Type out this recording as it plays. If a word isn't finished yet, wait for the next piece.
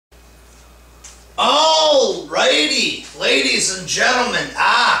Alrighty, ladies and gentlemen,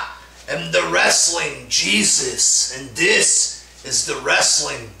 I am the wrestling Jesus, and this is the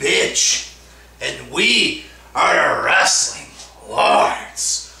wrestling bitch, and we are the wrestling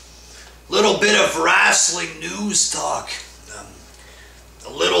lords. Little bit of wrestling news talk,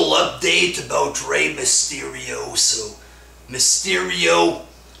 a little update about Rey Mysterio. So, Mysterio,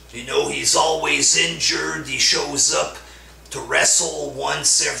 you know, he's always injured. He shows up to wrestle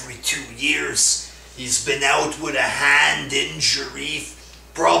once every 2 years. He's been out with a hand injury,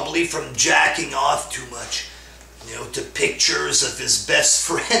 probably from jacking off too much, you know, to pictures of his best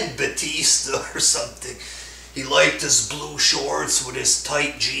friend Batista or something. He liked his blue shorts with his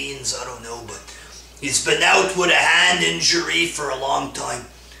tight jeans, I don't know, but he's been out with a hand injury for a long time.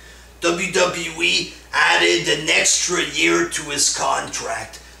 WWE added an extra year to his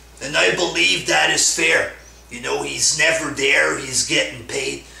contract, and I believe that is fair. You know, he's never there, he's getting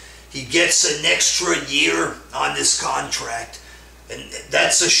paid. He gets an extra year on his contract, and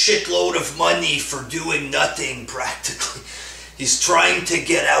that's a shitload of money for doing nothing practically. He's trying to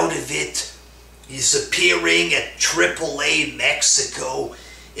get out of it. He's appearing at AAA Mexico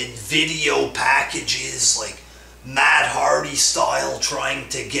in video packages like Matt Hardy style, trying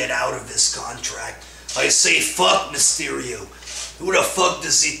to get out of his contract. I say fuck Mysterio. Who the fuck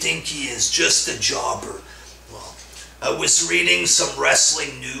does he think he is? Just a jobber. Well, I was reading some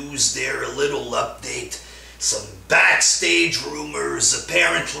wrestling news there, a little update. Some backstage rumors.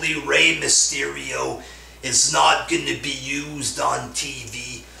 Apparently Rey Mysterio is not going to be used on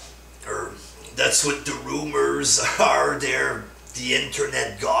TV. Or that's what the rumors are there. The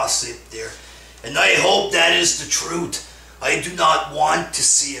internet gossip there. And I hope that is the truth. I do not want to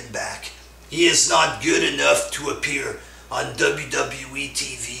see him back. He is not good enough to appear on WWE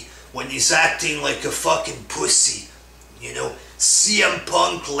TV when he's acting like a fucking pussy. You know, CM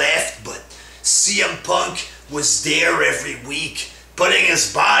Punk left, but CM Punk was there every week, putting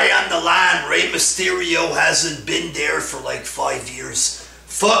his body on the line. Rey Mysterio hasn't been there for like 5 years.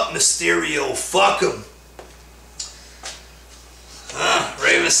 Fuck Mysterio, fuck him.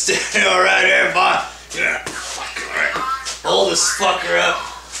 Rey Mysterio right here, boy. Yeah, fuck, alright. Hold this fucker up.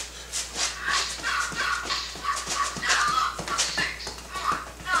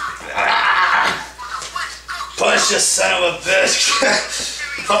 Punch this son of a bitch.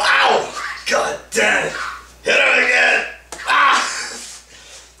 Ow! God damn it. Hit him again. Ah!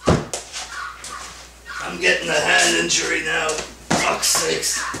 I'm getting a hand injury now. Fuck's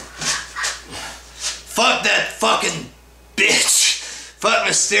sakes. Fuck that fucking bitch. Fuck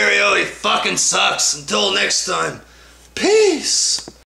Mysterio, he fucking sucks. Until next time. Peace.